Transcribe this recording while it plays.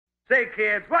Say,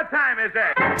 kids, what time is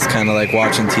it? It's kind of like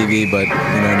watching TV, but,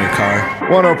 in your car.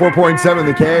 104.7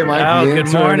 The K. Mike the good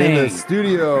intern morning. in the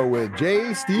studio with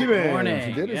Jay Stevens. Good morning.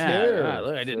 He did his Yeah, hair.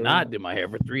 look, I did not do my hair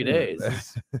for 3 days.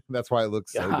 That's why it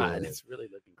looks so God, good. it's really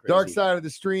looking crazy. Dark Side of the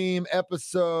Stream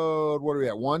episode, what are we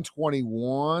at,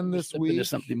 121 this Slipping into week?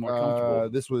 something more comfortable.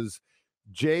 This was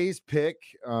Jay's pick,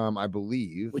 I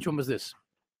believe. Which one was this?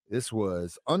 This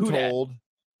was Untold.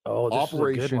 Oh, this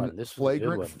Operation was a good one. This was a good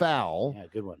Flagrant one. Foul. Yeah,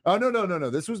 good one. Oh, no.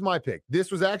 This was my pick.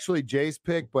 This was actually Jay's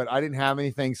pick, but I didn't have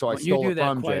anything, so I Well, you stole do it that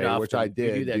from quite Jay, which I often.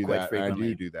 You did do that quite I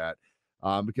frequently. do that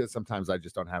because sometimes I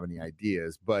just don't have any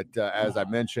ideas. But as I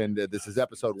mentioned, this is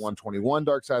episode 121,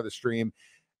 Dark Side of the Stream.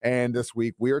 And this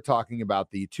week we are talking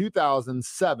about the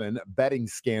 2007 betting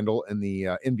scandal in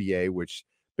the NBA, which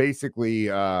basically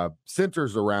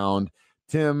centers around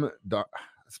Tim Donaghy,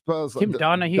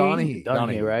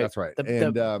 right? That's right. The he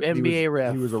NBA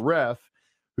ref. He was a ref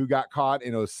who got caught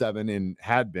in 2007 and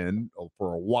had been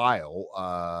for a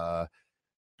while,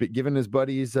 but giving his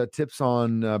buddies tips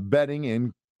on betting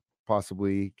and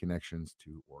possibly connections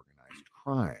to organized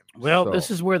crime. Well, So-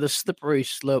 this is where the slippery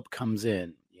slope comes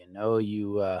in. You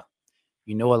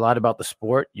know a lot about the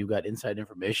sport. You got inside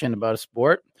information about a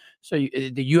sport. So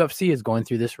the UFC is going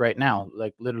through this right now.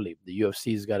 Like literally, the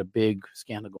UFC's got a big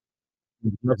scandal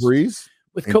referees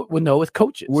with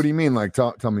coaches. What do you mean? Like,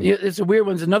 tell me. Yeah, it's a weird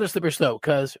one. It's another slippery slope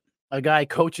because a guy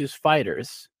coaches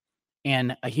fighters,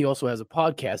 and he also has a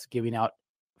podcast giving out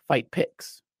fight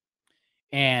picks.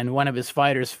 And one of his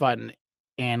fighters fought,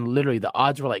 and literally the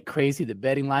odds were like crazy. The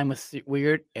betting line was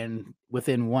weird, and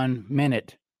within 1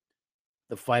 minute,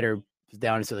 the fighter was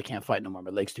down and said, "I can't fight no more. My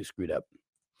leg's too screwed up."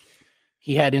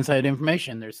 He had inside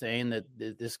information. They're saying that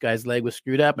this guy's leg was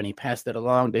screwed up, and he passed it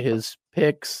along to his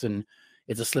picks, and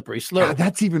it's a slippery slope. God,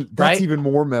 that's even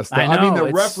more messed up. I mean, know,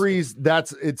 the referees,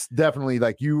 it's definitely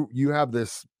like you have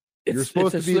this, you're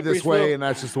supposed to be this way, and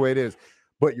that's just the way it is.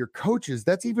 But your coaches,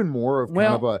 that's even more of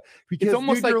kind of a, because it's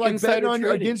almost you're like insider betting on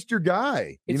trading. against your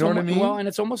guy. You It's know what I mean? Well, and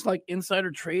it's almost like insider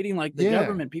trading, like the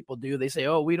government people do. They say,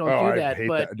 "Oh, we don't I do that," hate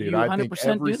but that, dude. you I 100% think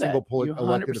every do that. single You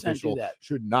elected 100% official do that.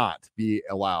 should not be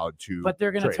allowed to. But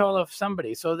they're going to trade. tell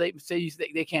somebody. So they say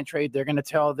they can't trade. They're going to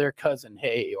tell their cousin,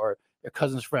 "Hey," or their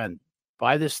cousin's friend,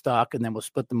 "Buy this stock, and then we'll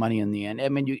split the money in the end." I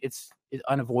mean, it's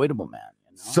unavoidable, man.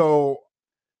 You know? So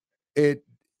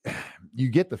you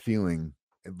get the feeling,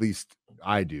 at least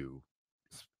I do,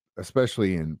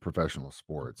 especially in professional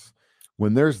sports,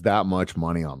 when there's that much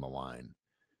money on the line.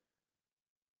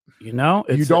 You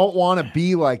don't want to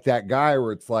be like that guy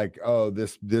where it's like, oh,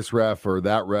 this ref or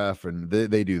that ref, and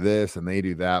they do this and they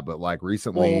do that. But like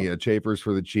recently, Chafers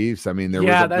for the Chiefs. I mean, there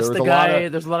was a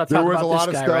lot of stuff.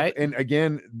 Right? And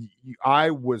again,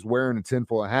 I was wearing a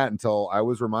tinfoil hat until I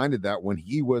was reminded that when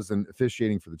he wasn't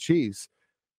officiating for the Chiefs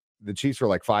are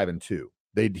like 5-2.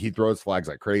 He throws flags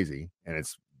like crazy, and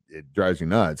it drives you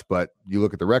nuts. But you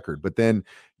look at the record. But then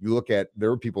you look at, there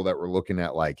were people that were looking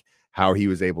at like how he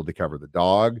was able to cover the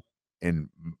dog. And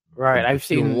right, I've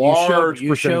seen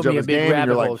you showed me a big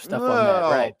rabbit hole of stuff on that.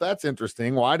 Right, that's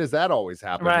interesting. Why does that always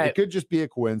happen? Right. It could just be a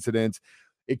coincidence.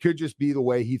 It could just be the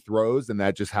way he throws, and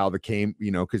that just how the game,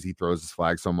 because he throws his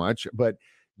flag so much. But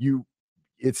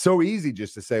it's so easy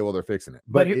just to say, well, they're fixing it.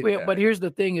 But here's the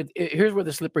thing. Here's where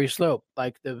the slippery slope,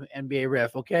 like the NBA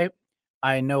ref. Okay,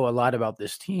 I know a lot about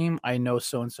this team. I know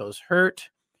so and so's hurt.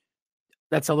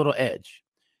 That's a little edge,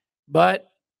 but.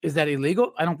 Is that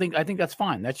illegal? I think that's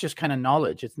fine. That's just kind of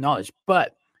knowledge. It's knowledge.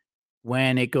 But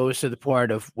when it goes to the part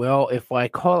of, well, if I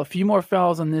call a few more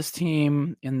fouls on this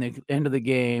team in the end of the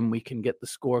game, we can get the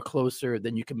score closer,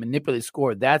 then you can manipulate the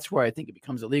score. That's where I think it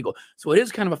becomes illegal. So it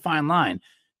is kind of a fine line.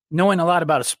 Knowing a lot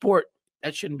about a sport,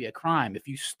 that shouldn't be a crime. If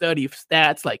you study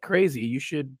stats like crazy, you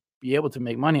should be able to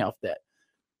make money off that.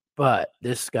 But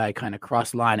this guy kind of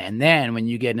crossed the line. And then when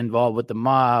you get involved with the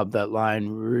mob, that line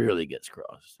really gets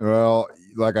crossed. Well,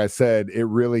 like I said, it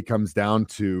really comes down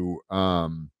to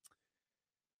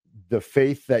the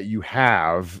faith that you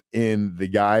have in the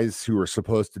guys who are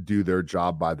supposed to do their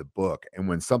job by the book. And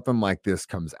when something like this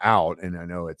comes out, and I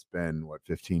know it's been,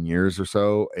 15 years or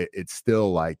so, it's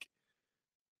still like,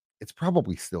 it's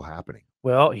probably still happening.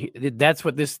 Well, that's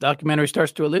what this documentary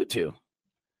starts to allude to.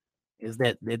 Is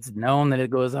that it's known that it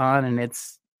goes on, and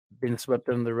it's been swept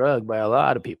under the rug by a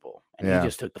lot of people, and he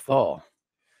just took the fall.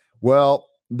 Well,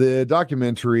 the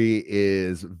documentary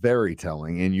is very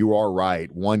telling, and you are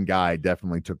right. One guy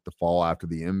definitely took the fall after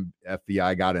the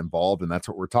FBI got involved, and that's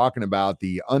what we're talking about,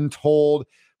 the Untold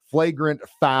Flagrant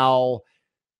Foul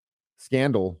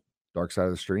Scandal, Dark Side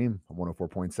of the Stream on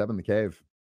 104.7 The Cave.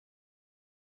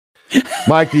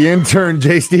 Mike, the intern,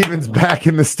 Jay Stevens, back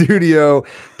in the studio.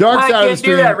 Dark I Side of the can't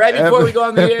Stream. do that right before we go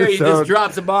on the air. He just episode-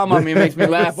 drops a bomb on me and makes me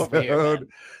laugh over here. episode, Man.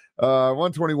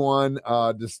 121,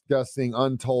 discussing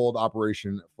untold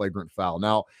Operation Flagrant Foul.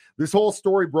 Now, this whole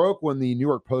story broke when the New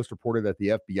York Post reported that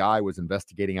the FBI was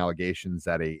investigating allegations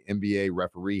that a NBA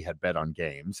referee had bet on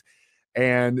games.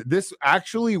 And this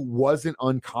actually wasn't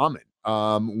uncommon.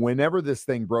 Whenever this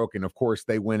thing broke, and of course,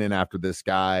 they went in after this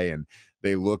guy and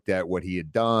they looked at what he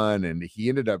had done, and he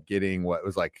ended up getting what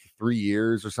was like 3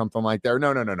 years or something like that.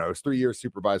 No. It was 3 years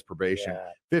supervised probation,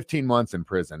 15 months in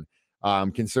prison.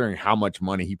 Considering how much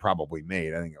money he probably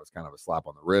made, I think it was kind of a slap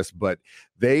on the wrist. But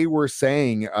they were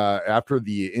saying after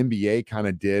the NBA kind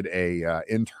of did a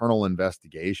internal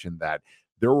investigation that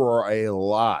there were a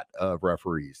lot of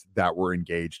referees that were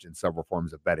engaged in several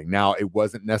forms of betting. Now, it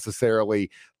wasn't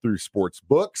necessarily through sports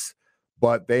books,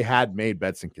 but they had made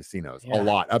bets in casinos a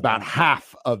lot. About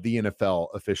half of the NFL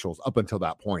officials up until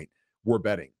that point were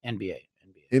betting.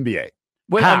 NBA.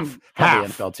 Well, half.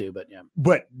 NFL too, but yeah.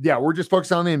 But yeah, we're just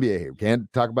focused on the NBA here. We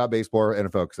can't talk about baseball or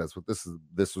NFL because that's what this is.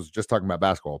 This was just talking about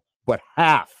basketball. But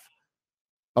half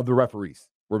of the referees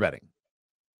were betting.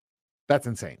 That's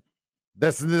insane.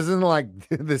 This isn't like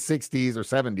the 60s or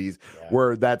 70s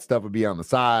where that stuff would be on the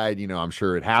side. You know, I'm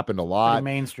sure it happened a lot.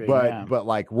 Pretty mainstream, but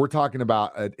like we're talking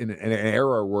about in an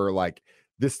era where like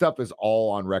this stuff is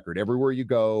all on record. Everywhere you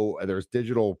go, there's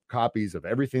digital copies of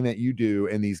everything that you do,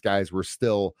 and these guys were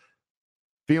still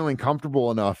feeling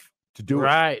comfortable enough to do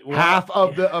it. Well, half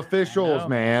of the officials, I know,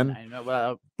 man. I know.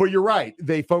 Well, But you're right.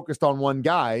 They focused on one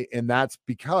guy, and that's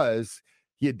because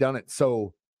he had done it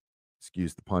so,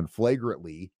 excuse the pun,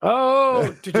 flagrantly.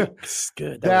 Oh, good. That was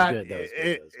good.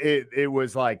 It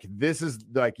was like, this is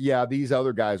like, yeah, these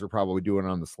other guys are probably doing it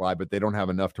on the slide, but they don't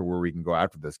have enough to where we can go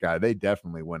after this guy. They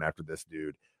definitely went after this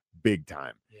dude big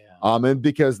time. Yeah. And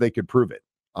because they could prove it.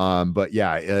 But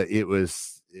yeah, it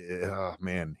was, oh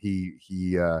man, he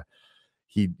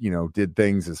did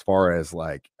things as far as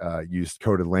like used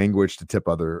coded language to tip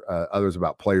others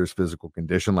about players' physical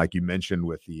condition, like you mentioned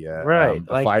with the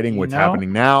like, fighting, what's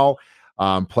happening now.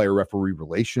 Player referee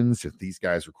relations, if these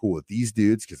guys are cool with these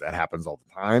dudes, because that happens all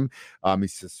the time.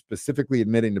 He's specifically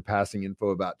admitting to passing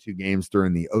info about 2 games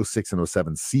during the 06 and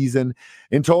 07 season.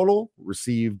 In total,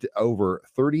 received over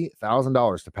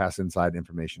 $30,000 to pass inside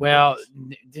information. Well,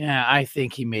 yeah, I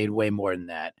think he made way more than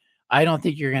that. I don't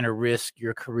think you're going to risk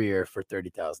your career for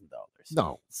 $30,000.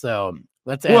 No. So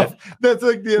let's add. That's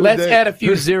like the other let's day. add a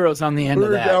few zeros on the end of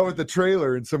We're that. down with the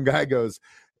trailer, and some guy goes,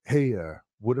 "Hey,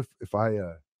 what if I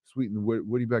sweeten? What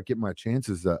do you about getting my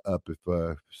chances up? If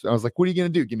so I was like, what are you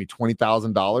going to do? Give me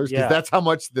 $20,000? Because that's how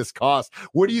much this costs.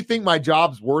 What do you think my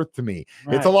job's worth to me?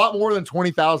 Right. It's a lot more than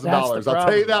 $20,000. I'll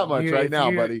tell you that much right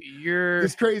now, buddy.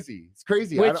 It's crazy. It's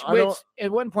crazy. Which at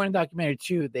one point in the documentary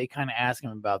too, they kind of asked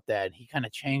him about that. He kind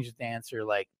of changed the answer.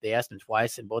 Like they asked him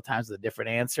twice, and both times with a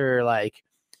different answer. Like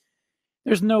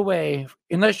there's no way,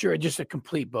 unless you're just a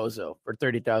complete bozo, for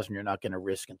 $30,000, you're not going to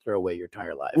risk and throw away your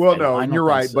entire life. Well, no, and you're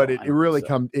right, so. but it really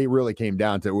came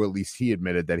down to, well, at least he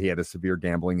admitted that he had a severe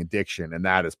gambling addiction, and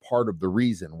that is part of the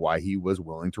reason why he was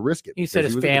willing to risk it. He said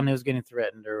his family was getting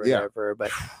threatened or whatever,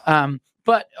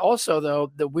 but also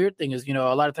though the weird thing is, a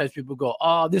lot of times people go,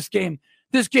 "Oh, this game's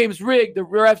rigged. The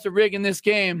refs are rigging this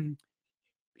game."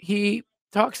 He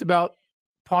talks about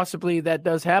possibly that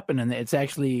does happen, and it's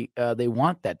actually they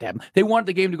want that to happen. They want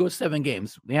the game to go 7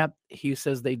 games. Yeah, he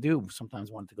says they do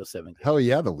sometimes want it to go 7 games. Hell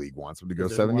yeah, the league wants them to go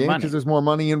 7 games because there's more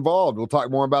money involved. We'll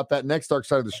talk more about that next. Dark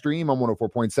Side of the Stream on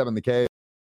 104.7 The K.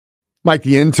 Mike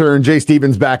the intern, Jay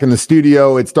Stevens back in the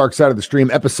studio. It's Dark Side of the Stream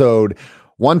episode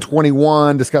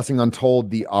 121, discussing Untold,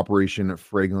 the Operation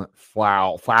Flagrant Foul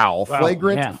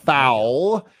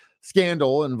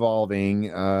scandal involving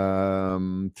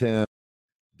Tim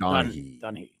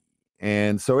Donaghy.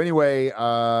 And so anyway,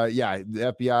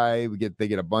 the FBI, they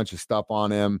get a bunch of stuff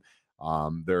on him.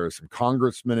 There are some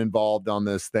congressmen involved on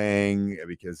this thing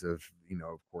because of,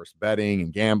 of course, betting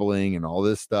and gambling and all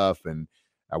this stuff. And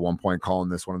at one point calling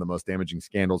this one of the most damaging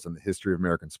scandals in the history of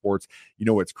American sports.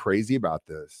 What's crazy about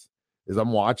this is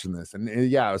I'm watching this, and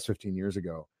it was 15 years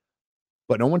ago,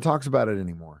 but no one talks about it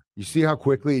anymore. You see how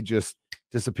quickly it just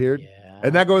disappeared? Yeah,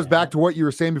 and that goes back to what you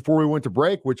were saying before we went to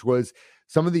break, which was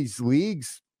some of these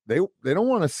leagues, they don't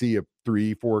want to see a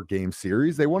 3-4 game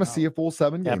series. They want to see a full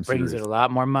 7 game series. That brings it a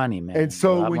lot more money, man. And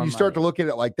so when you start to look at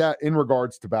it like that in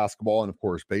regards to basketball and of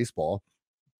course baseball,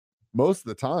 most of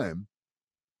the time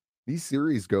these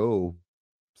series go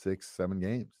 6-7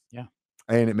 games. Yeah.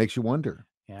 And it makes you wonder.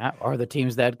 Yeah. Are the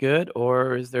teams that good,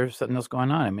 or is there something else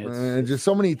going on? I mean, it's just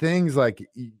so many things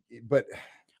but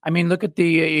I mean, look at the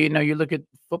you look at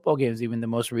football games, even the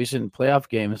most recent playoff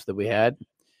games that we had.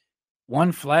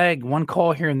 One flag, one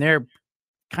call here and there,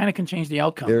 kind of can change the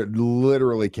outcome. It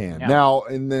literally can. Yeah. Now,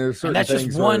 and there's certain and that's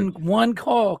things just one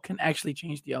call can actually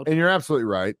change the outcome. and you're absolutely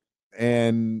right.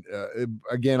 And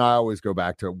again, I always go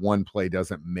back to one play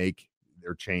doesn't make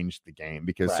or change the game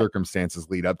because Right. circumstances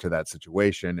lead up to that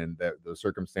situation, and those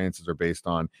circumstances are based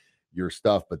on your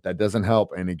stuff. But that doesn't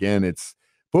help. And again,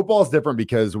 football is different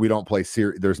because we don't play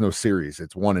series. There's no series.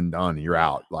 It's one and done. You're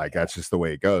out. Like that's just the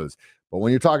way it goes. But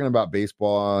when you're talking about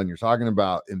baseball and you're talking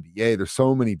about NBA, there's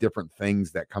so many different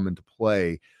things that come into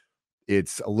play.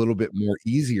 It's a little bit more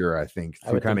easier, I think, I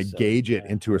to would kind think of so. gauge it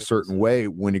Yeah, into I a would think certain so. way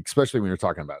especially when you're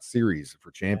talking about series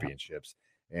for championships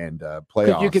and 'Cause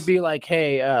playoffs. you could be like,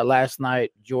 hey, last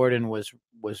night Jordan was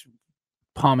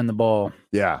palming the ball.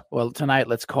 yeah. Well, tonight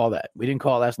let's call that. We didn't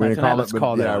call it last We night. didn't Tonight call it, let's but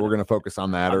call that. yeah, we're going to focus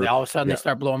on that. And Or all of a sudden yeah. they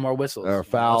start blowing more whistles.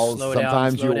 Fouls. Slow down,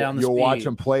 Sometimes slow down the you'll watch speed.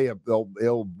 them play. They'll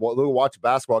watch a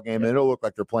basketball game and it'll look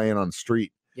like they're playing on the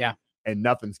street. Yeah. And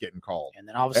nothing's getting called. And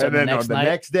then all of a sudden And then the the next night,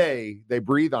 next day they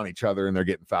breathe on each other and they're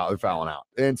getting fouled. They're fouling out.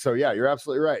 And so yeah, you're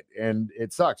absolutely right. And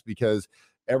it sucks because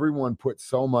everyone puts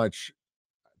so much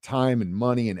time and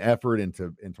money and effort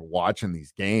into watching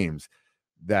these games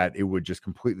that it would just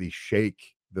completely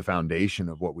shake the foundation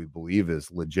of what we believe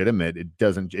is legitimate.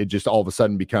 It just all of a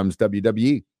sudden becomes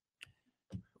WWE.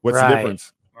 What's the Right.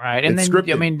 difference? right? And It's then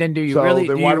scripted. I mean, then do you So really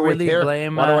then do why you do I really care?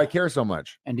 blame? Why do I care so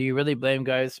much? And do you really blame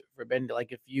guys for being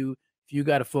like if you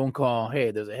got a phone call, hey,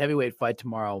 there's a heavyweight fight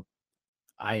tomorrow.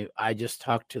 I just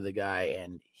talked to the guy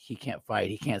and he can't fight.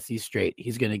 He can't see straight.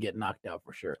 He's gonna get knocked out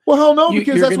for sure. Well, hell no, You're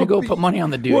because that's gonna what go put money on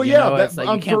the dude. Well, you yeah, know? It's like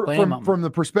you can't blame him. from the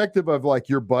perspective of like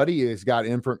your buddy has got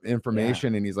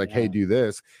information and he's like, hey, Yeah. do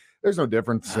this. There's no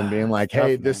difference in being It's like, tough,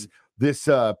 hey, man. this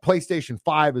PlayStation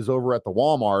 5 is over at the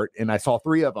Walmart and I saw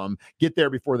 3 of them. Get there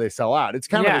before they sell out. It's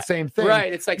kind of Yeah, the same thing.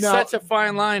 Right. It's like Now- such a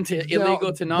fine line to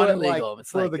illegal to But, non-illegal. like,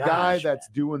 It's for like the guy gosh, that's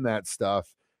doing that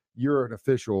stuff, you're an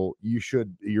official.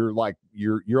 You're like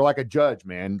a judge,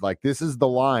 man. Like this is the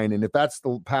line. And if that's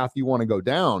the path you want to go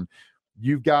down,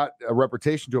 you've got a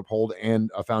reputation to uphold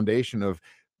and a foundation of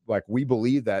like, we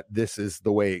believe that this is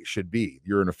the way it should be.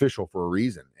 You're an official for a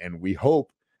reason. And we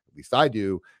hope, at least I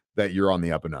do, that you're on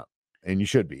the up and up. And you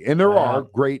should be. And there are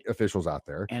great officials out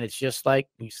there. and it's just like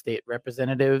state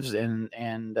representatives and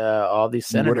all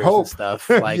these You would senators hope. and stuff,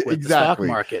 like with the stock Exactly.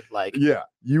 market. Like Yeah.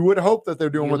 You would hope that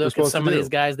they're doing you what they're look at supposed some to of do. these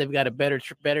guys, they've got a better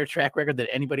track record than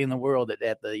anybody in the world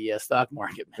at the stock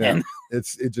market, Yeah. man.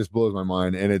 It just blows my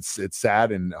mind. And it's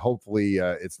sad. And hopefully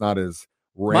it's not as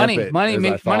rampant money as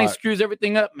I money thought. screws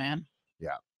everything up, man.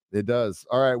 It does.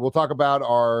 All right. We'll talk about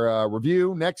our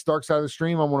review next. Dark Side of the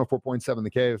Stream on 104.7 The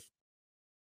Cave.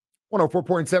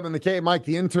 104.7 The Cave. Mike,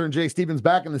 the intern, Jay Stevens,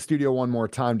 back in the studio one more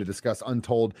time to discuss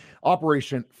Untold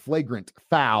Operation Flagrant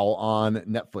Foul on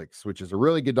Netflix, which is a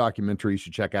really good documentary. You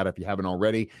should check out if you haven't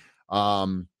already.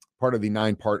 Part of the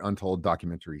 9-part Untold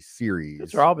documentary series.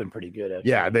 Those have all been pretty good. Actually.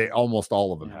 Yeah, they almost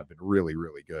all of them Yeah. have been really,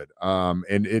 really good.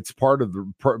 And it's part of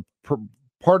the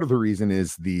part of the reason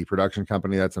is the production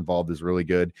company that's involved is really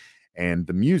good, and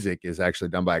the music is actually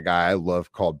done by a guy I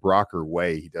love called Brocker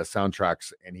Way. He does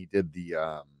soundtracks, and he did the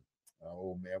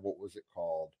oh man, what was it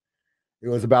called? It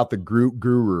was about the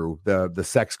Guru, the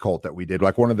sex cult that we did,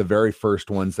 like one of the very first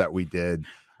ones that we did.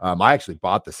 I actually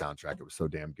bought the soundtrack. It was so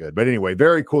damn good. But anyway,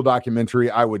 very cool documentary.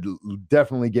 I would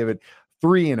definitely give it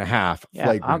 3.5. Yeah,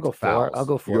 flagrant I'll go fouls. 4. I'll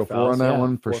go 4. You go 4 on that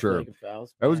one for 4 sure. flagrant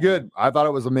fouls, That was man. good. I thought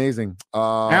it was amazing.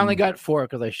 I only got 4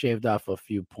 because I shaved off a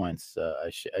few points.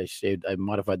 I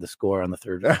modified the score on the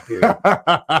third period.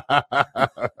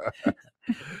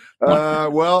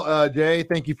 Jay,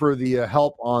 thank you for the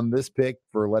help on this pick,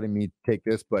 for letting me take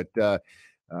this, but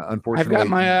unfortunately, I've got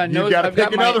my you've nose. got to I've got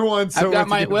pick my, another one. So I've got it's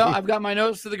my gonna be- I've got my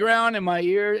nose to the ground and my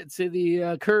ear to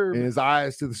the curb. and his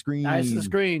eyes to the screen. Eyes to the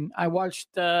screen. I watched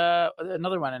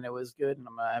another one and it was good, and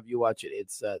I'm gonna have you watch it.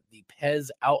 It's the Pez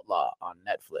Outlaw on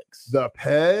Netflix. The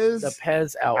Pez. The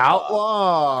Pez Outlaw.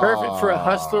 Outlaw. Perfect for a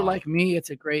hustler like me. It's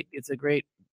a great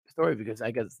story because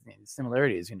I got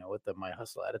similarities, with my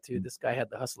hustle attitude. This guy had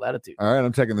the hustle attitude. All right,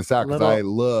 I'm checking this out because Little- I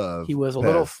love. He was a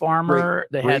little Pez. farmer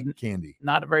that Great had candy.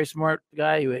 not a very smart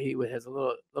guy. He has a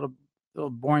little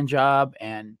boring job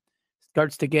and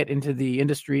starts to get into the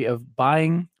industry of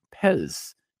buying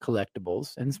Pez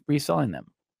collectibles and reselling them.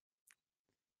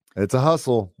 It's a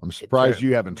hustle. I'm surprised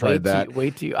you haven't tried that.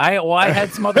 I had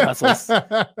some other hustles.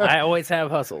 I always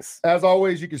have hustles. As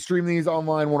always, you can stream these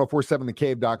online,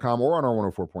 1047thecave.com or on our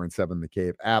 104.7 The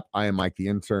Cave app. I am Mike the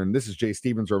Intern. This is Jay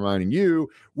Stevens reminding you,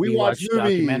 we watch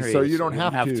movies, so you don't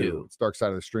have to. It's Dark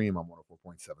Side of the Stream on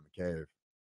 104.7 The Cave.